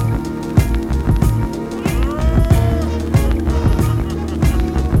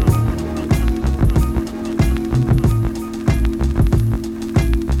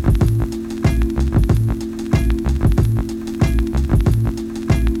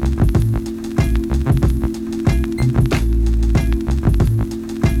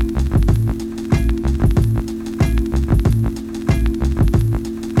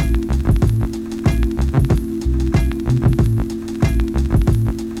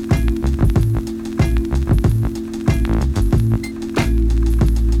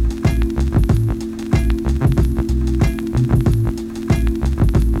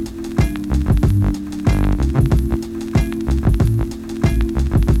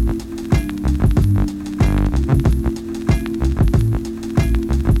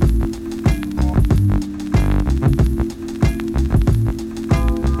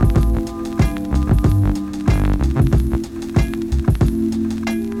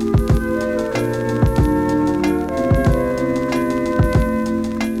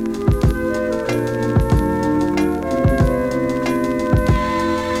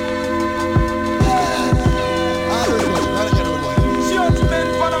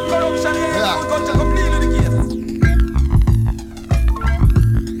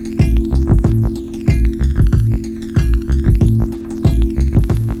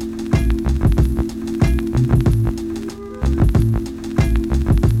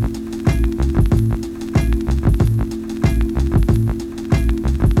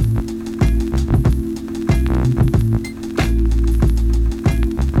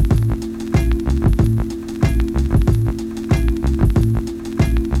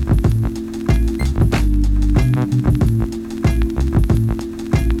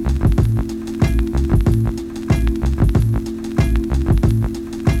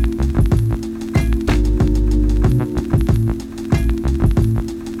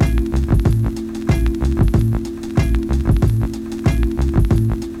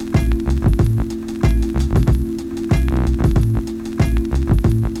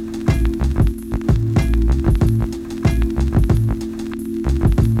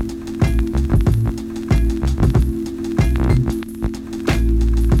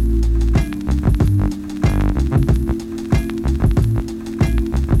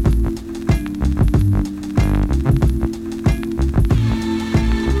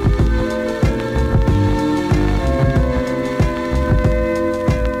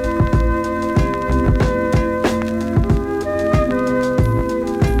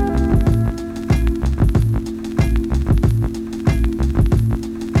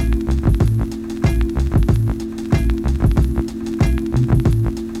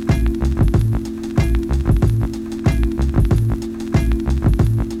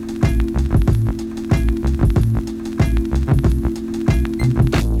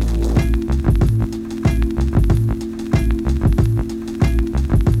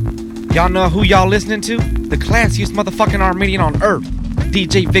 Y'all know who y'all listening to? The classiest motherfucking Armenian on earth.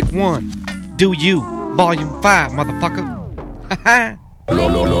 DJ Vick 1. Do You. Volume 5, motherfucker. Haha.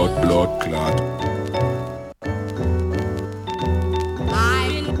 Blood clot.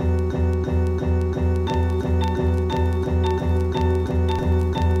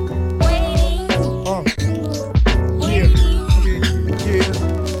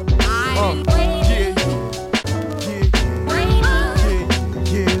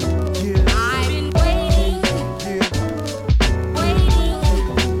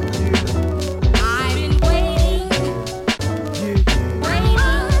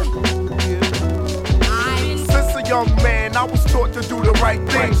 I was taught to do the right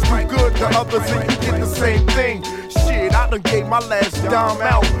things, do good to others and you get the same thing. Shit, I done gave my last dime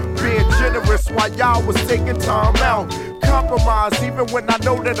out, being generous while y'all was taking time out. Compromise even when I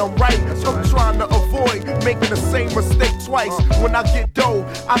know that I'm right. I'm trying to avoid making the same mistake twice. When I get dough,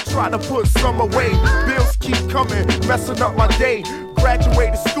 I try to put some away. Bills keep coming, messing up my day.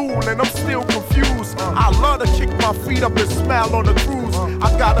 Graduated school and I'm still confused. I love to kick my feet up and smile on the cruise.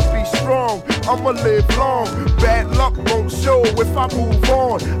 I gotta be strong, I'ma live long. Bad luck won't show if I move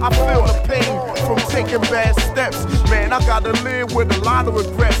on. I feel the pain from taking bad steps. Man, I gotta live with a lot of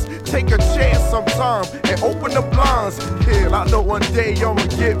regrets. Take a chance sometime and open the blinds. Hell, I know one day I'ma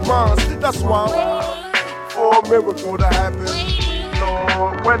get mine. That's why I'm for a miracle to happen.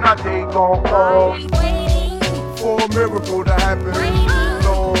 Lord, when I day gon' come. For a miracle to happen.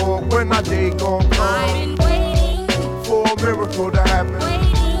 Lord, when I day gon' come. For a miracle to happen.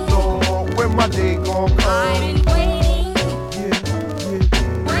 Lord, when my day gon' come.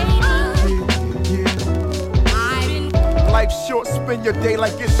 Life's short, spend your day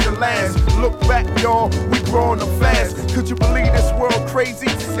like it's your last. Look back, y'all, we growing up fast. Could you believe this world crazy,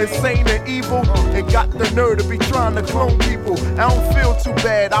 insane and evil? And got the nerve to be trying to clone people. I don't feel too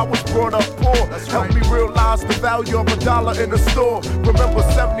bad, I was brought up poor. Help me realize the value of $1 in the store. Remember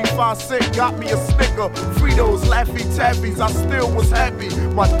 75 cents got me a Snicker. Fritos, Laffy Taffies, I still was happy.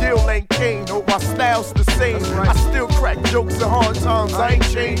 My deal ain't came, no, my style's the same. I still crack jokes in hard times, I ain't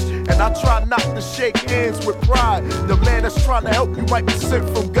changed. And I try not to shake hands with pride. The man that's trying to help you might be sent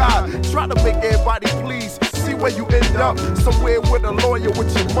from God. Try to make everybody please. See where you end up. Somewhere with a lawyer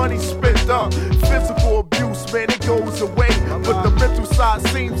with your money spent up. Physical abuse, man, it goes away. But the mental side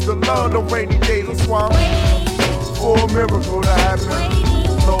seems to love the rainy days. That's why I'm for a miracle to happen.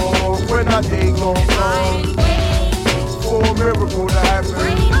 Lord, when I day gon' come. For a miracle to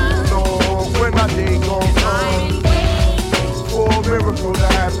happen. Lord, when I day gon' come. For a miracle to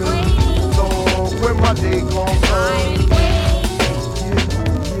happen. Lord, when my day gon' come.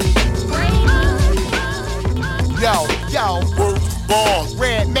 Yo, balls,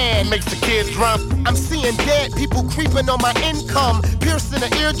 red man makes the kids drum. I'm seeing dead people creeping on my income, piercing the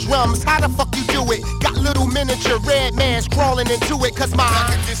eardrums. How the fuck you do it? Got little miniature red mans crawling into it, cause my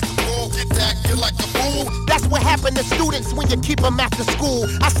back against the wall, get that, you're like a fool. That's what happened to students when you keep them after school.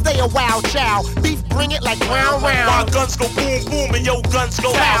 I stay a wild child, beef bring it like round. My guns go boom boom and your guns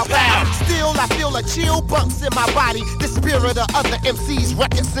go pow pow. Still I feel a chill bumps in my body. The spirit of other MCs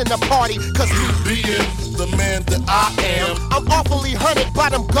records in the party, cause you being the man that I am. I'm awfully hunted by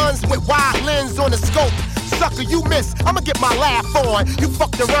them guns with wide lens on the scope. Sucker, you miss, I'ma get my laugh on. You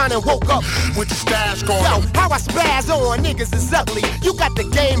fucked around and woke up with the stash going. Yo, how I spaz on niggas is ugly. You got the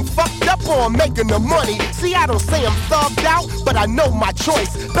game fucked up on making the money. See, I don't say I'm thugged out, but I know my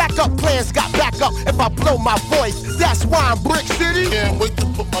choice. Backup plans got back up if I blow my voice. That's why I'm Brick City. Can't wait to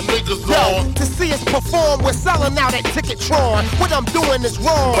put my niggas on. To see us perform, we're selling out at Ticketron. What I'm doing is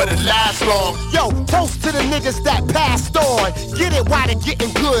wrong, but it lasts long. Yo, toast to the niggas that passed on. Get it while they're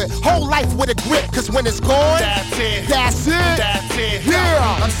getting good. Whole life with a grip, cause when it's gone, that's it. That's it. That's it.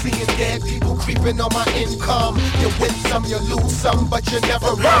 Yeah. I'm seeing dead people creeping on my income. You win some, you lose some, but you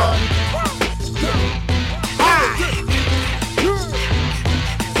never run.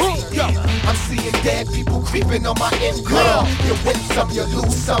 Yo, I'm seeing dead people creeping on my income. You win some, you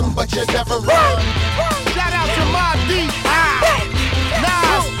lose some, but you never run. Shout out to my D.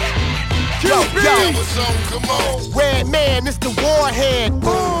 Yo, come on. Red man, it's the warhead.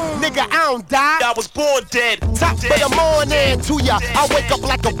 Nigga, I don't die. I was born dead. Top of the morning to ya. I wake up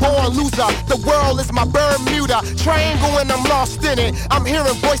like a born loser. The world is my Bermuda Triangle and I'm lost in it. I'm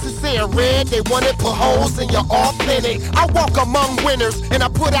hearing voices saying red. They wanna put holes in your authentic. I walk among winners and I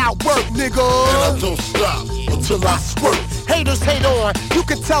put out work, nigga. And I don't stop until I squirt. Haters hate on, you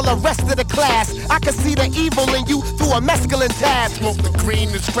can tell the rest of the class. I can see the evil in you through a mescaline tab. Smoke the green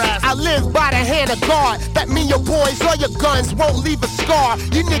is grass. I live by the hand of God. That mean your boys or your guns won't leave a scar.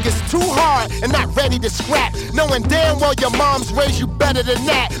 You niggas too hard and not ready to scrap. Knowing damn well your moms raised you better than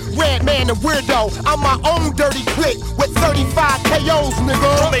that. Red man and weirdo, I'm my own dirty clique with 35 KOs,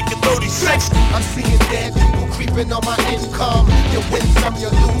 nigga. Don't make it 36. I'm seeing dead people creeping on my income. You win some, you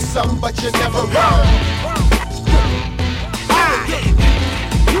lose some, but you never run.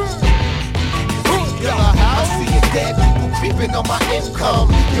 I'm seeing dead people creeping on my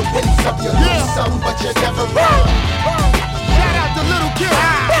income. You win some, you lose some, but you never run. Shout out to Little Kim,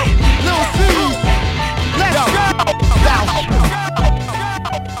 Lil C. Let's go.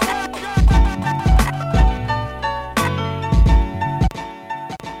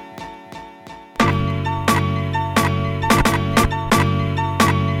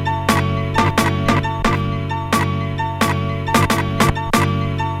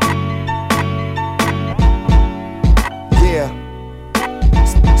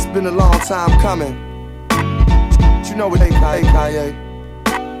 Been a long time coming. You know what they Kanye?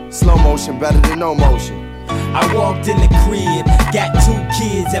 Slow motion better than no motion. I walked in the crib, got 2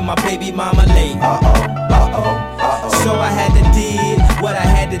 kids and my baby mama late. So I had to did what I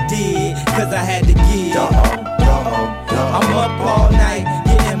had to did, cause I had to give. I'm up all night,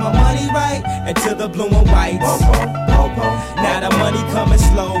 getting my money right until the blue and whites. Now the money coming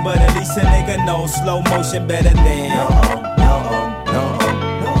slow, but at least a nigga knows slow motion better than.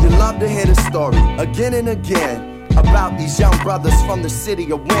 Love to hear the story again and again about these young brothers from the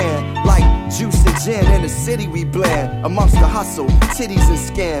city of Wynn. Like juice and gin in the city we blend. Amongst the hustle, titties and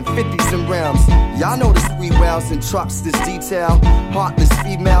scan, 50s and rims. Y'all know the sweet wells and trucks, this detail. Heartless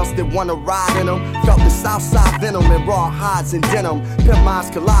females that wanna ride in them. Felt the south side venom and raw hides and denim. Pimp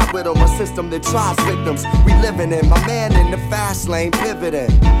minds collide with them, a system that tries victims. We living in, my man in the fast lane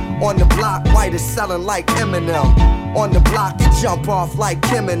pivoting. On the block, white is selling like Eminem. On the block, it jump off like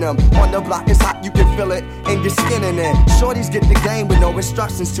Kim and them. On the block, it's hot, you can feel it in your skin and in. Shorties get the game with no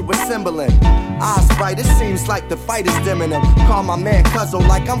instructions to assembling. Eyes bright, it seems like the fight is dimming them. Call my man Cuzzo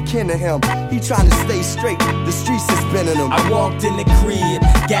like I'm kin to him. He trying to stay straight, the streets is spinning him. I walked in the crib,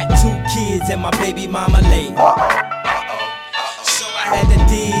 got 2 kids and my baby mama late. So I had to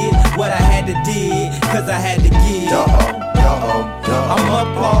did what I had to did, cause I had to give. I'm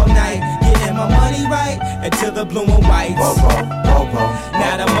up all night, getting my money right until the blue and whites.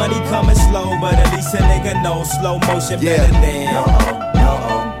 Now the money coming slow, but at least a nigga knows slow motion better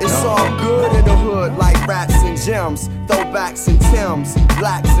than. It's all good in the hood like rats and gems, throwbacks and Timbs,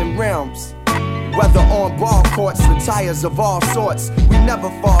 blacks and rims. Whether on ball courts with tires of all sorts, we never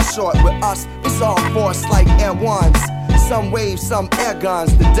fall short. With us, it's all force like Air Ones. Some waves, some air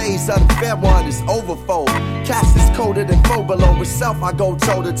guns. The days of the fair one is overfold. Cast is colder than foe below. With self, I go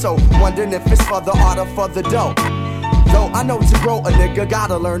toe to toe. Wondering if it's for the art or for the dough. Though I know to grow, a nigga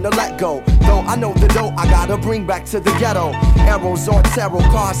gotta learn to let go. Though I know the dough, I gotta bring back to the ghetto. Arrows on tarot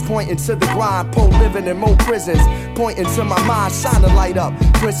cards pointing to the grind. Pole living in more prisons, pointing to my mind, shine a light up.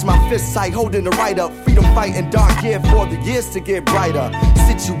 Clench my fist tight, holding the right up. Freedom fighting dark gear for the years to get brighter.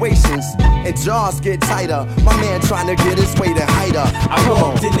 Situations and jaws get tighter. My man trying to get his weight and height up. I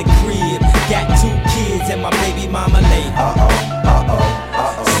walked in the crib, got 2 kids and my baby mama late.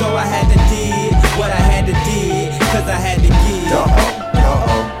 So I had to did what I had to did, cause I had to give.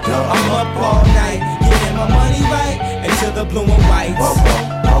 I'm up all night, getting my money right until the blue and whites.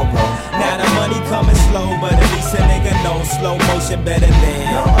 Now the money coming slow, but at least a nigga knows slow motion better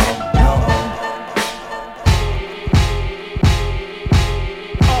than.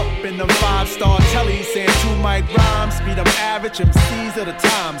 In them 5-star tellies saying 2 mic rhymes, beat them average MCs of the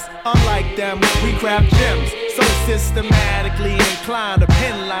times. Unlike them, we craft gems, so systematically inclined to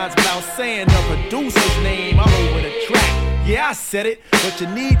pen lines without saying the producer's name all over the track. Yeah, I said it. What you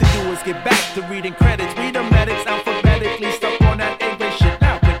need to do is get back to reading credits. Read the medics alphabetically, stuck on that English shit.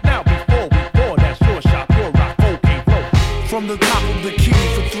 Now, before we pour that short shot, pure rock, okay, roll. From the top of the key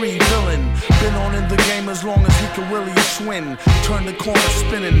for 3 villain. Been on in the game as long as he can really swing. Turn the corner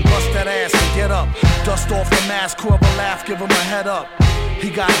spinning, bust that ass and get up. Dust off the mask, whoever laugh, give him a head up. He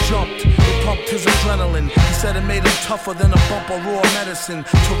got jumped, it pumped his adrenaline. He said it made him tougher than a bump of raw medicine.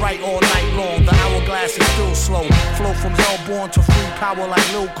 To write all night long, the hourglass is still slow. Flow from hellborn to free power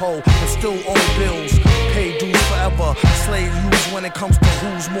like Lil Cole. And still owe bills, pay dues forever. Slave use when it comes to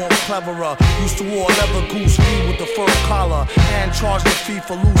who's more cleverer. Used to wear leather goose fee with the fur collar. And charge the fee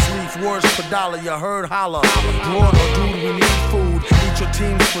for loose leaf, words per dollar, you heard holler. Broad or dude, we need food. Eat your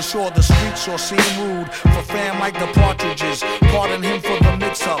teams for sure, the streets sure seem rude. For fam like the Partridges, pardon him for the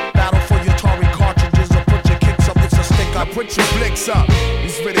mix-up. Battle for your Tory cartridges or put your kicks up, it's a stick-up. What's up?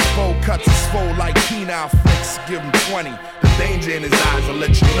 These Riddick bowl cuts is swole like penile flicks. Give him 20. The danger in his eyes will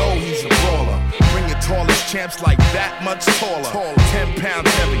let you know he's a brawler. Bring your tallest champs like that much taller. 10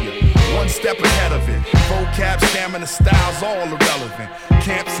 pounds heavier. One step ahead of it. Vocab, stamina, styles, all irrelevant.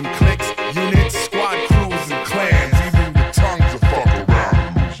 Camps and cliques, units, squad crews and clans. Even your tongues will fuck around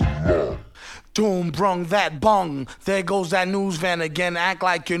and lose the law. Doom brung that bung. There goes that news van again. Act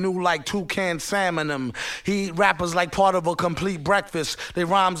like you knew like toucan salmon them. He eat rappers like part of a complete breakfast. They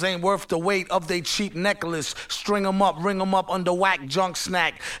rhymes ain't worth the weight of they cheap necklace. String them up, ring them up under whack junk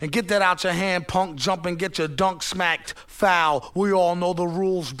snack. And get that out your hand, punk. Jump and get your dunk smacked. Foul. We all know the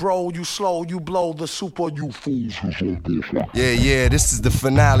rules, bro. You slow, you blow. The super, you fools. Yeah, this is the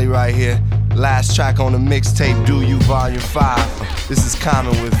finale right here. Last track on the mixtape, Do You Volume 5. This is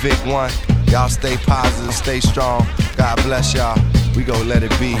Common with Vick 1. Y'all stay positive, stay strong. God bless y'all. We gon' let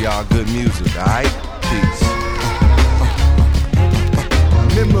it be, y'all. Good music, alright? Peace.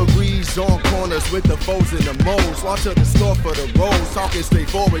 Memories on corners with the foes and the moles. Walk to the store for the rolls, talking straight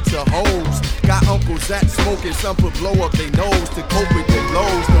forward to hoes. Got uncles that smoking, some put blow up their nose to cope with their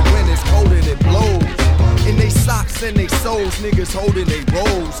lows. The wind is cold and it blows. In they socks and they soles, niggas holding they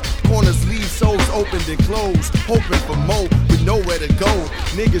rolls. Corners leave souls opened and closed, hoping for more with nowhere to go.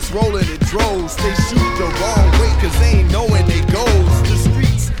 Niggas rolling in droves, they shoot the wrong way cause they ain't knowing they goes. The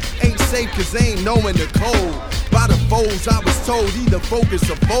streets ain't safe cause they ain't knowing the code. By the foes I was told either focus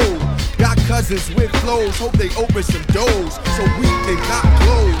or fold. Got cousins with flows, hope they open some doors. So we can got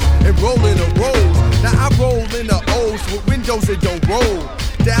clothes and roll in the rolls. Now I roll in the O's with windows that don't roll.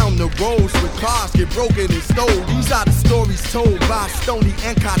 Down the roads with cars get broken and stole. These are the stories told by Stony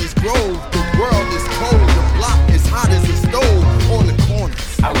and Cottage Grove. The world is cold, the block is hot as a stove on the corners.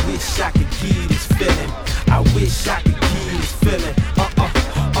 I wish I could give this feeling. I wish I could give this feeling.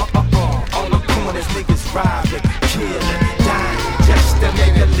 On the corners, niggas robbing, killing, dying just to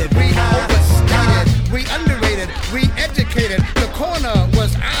make a living. We overstated, we underrated, we educated. The corner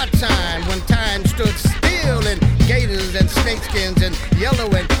was our time when time stood still in gators and snakeskins and yellow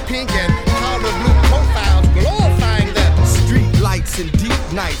and pink and powder blue profiles glorifying the street lights and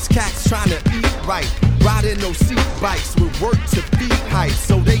deep nights. Cats trying to eat right, riding those seat bikes with work to feed heights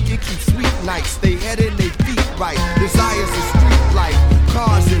so they can keep sweet nights. They head in their feet right. Desires of street life,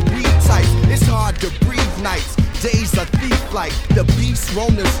 cars and weed types. It's hard to breathe nights. Days are thief-like. The beast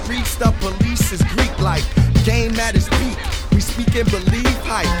roam the streets. The police is Greek-like. Game at its peak. We speak and believe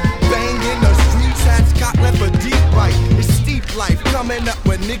hype. Bang in the streets. Hats cocked left for deep right. It's steep life. Coming up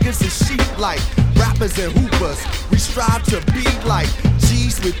when niggas is sheep like. Rappers and hoopers. We strive to be like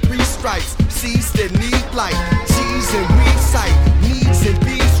G's with 3 stripes. C's that need like G's and weed sight. Needs and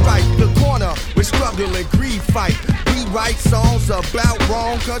bees right. The corner with struggle and greed fight. We write songs about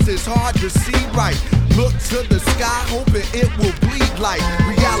wrong cause it's hard to see right. Look to the sky hoping it will bleed like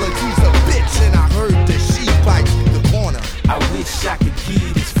reality's a bitch and I heard that she bites the corner. I wish I could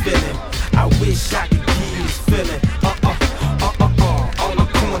give this feeling. I wish I could give this feeling. On the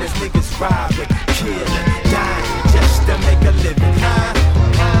corners, niggas robbing, killing, dying just to make a living.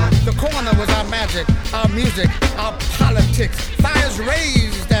 The corner was our magic, our music, our politics. Fires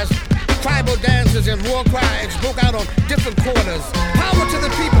raised as tribal dances and war cries broke out on different corners. Power to the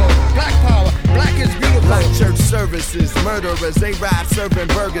people, black power, black is beautiful. Like church services, murderers, they rap serving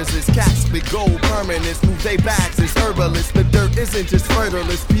burgers. It's cats with gold permanents, move they bags, it's herbalists. The dirt isn't just fertile,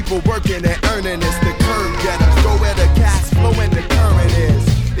 it's people working and earning. It's the curve getters, go where the cash flow and the current is.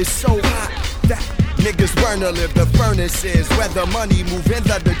 It's so hot that niggas burn to live. The furnace is where the money move and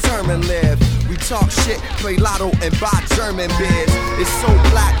the determined live. We talk shit, play lotto and buy German beers. It's so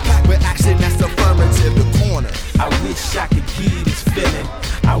black, packed with action that's affirmative. The corner. I wish I could give this feeling.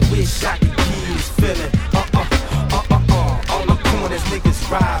 I wish I could give this feeling. On the corners, niggas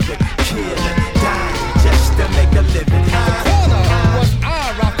robbing, killing, dying just to make a living. The corner was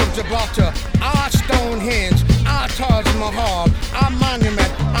our Rock of Gibraltar, our Stonehenge, our Taj Mahal, our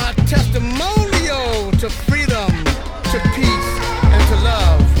monument, our testimonial to freedom, to peace, and to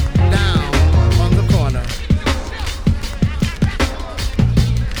love. Down on the corner.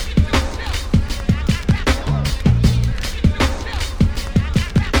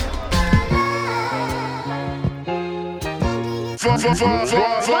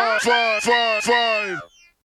 Five.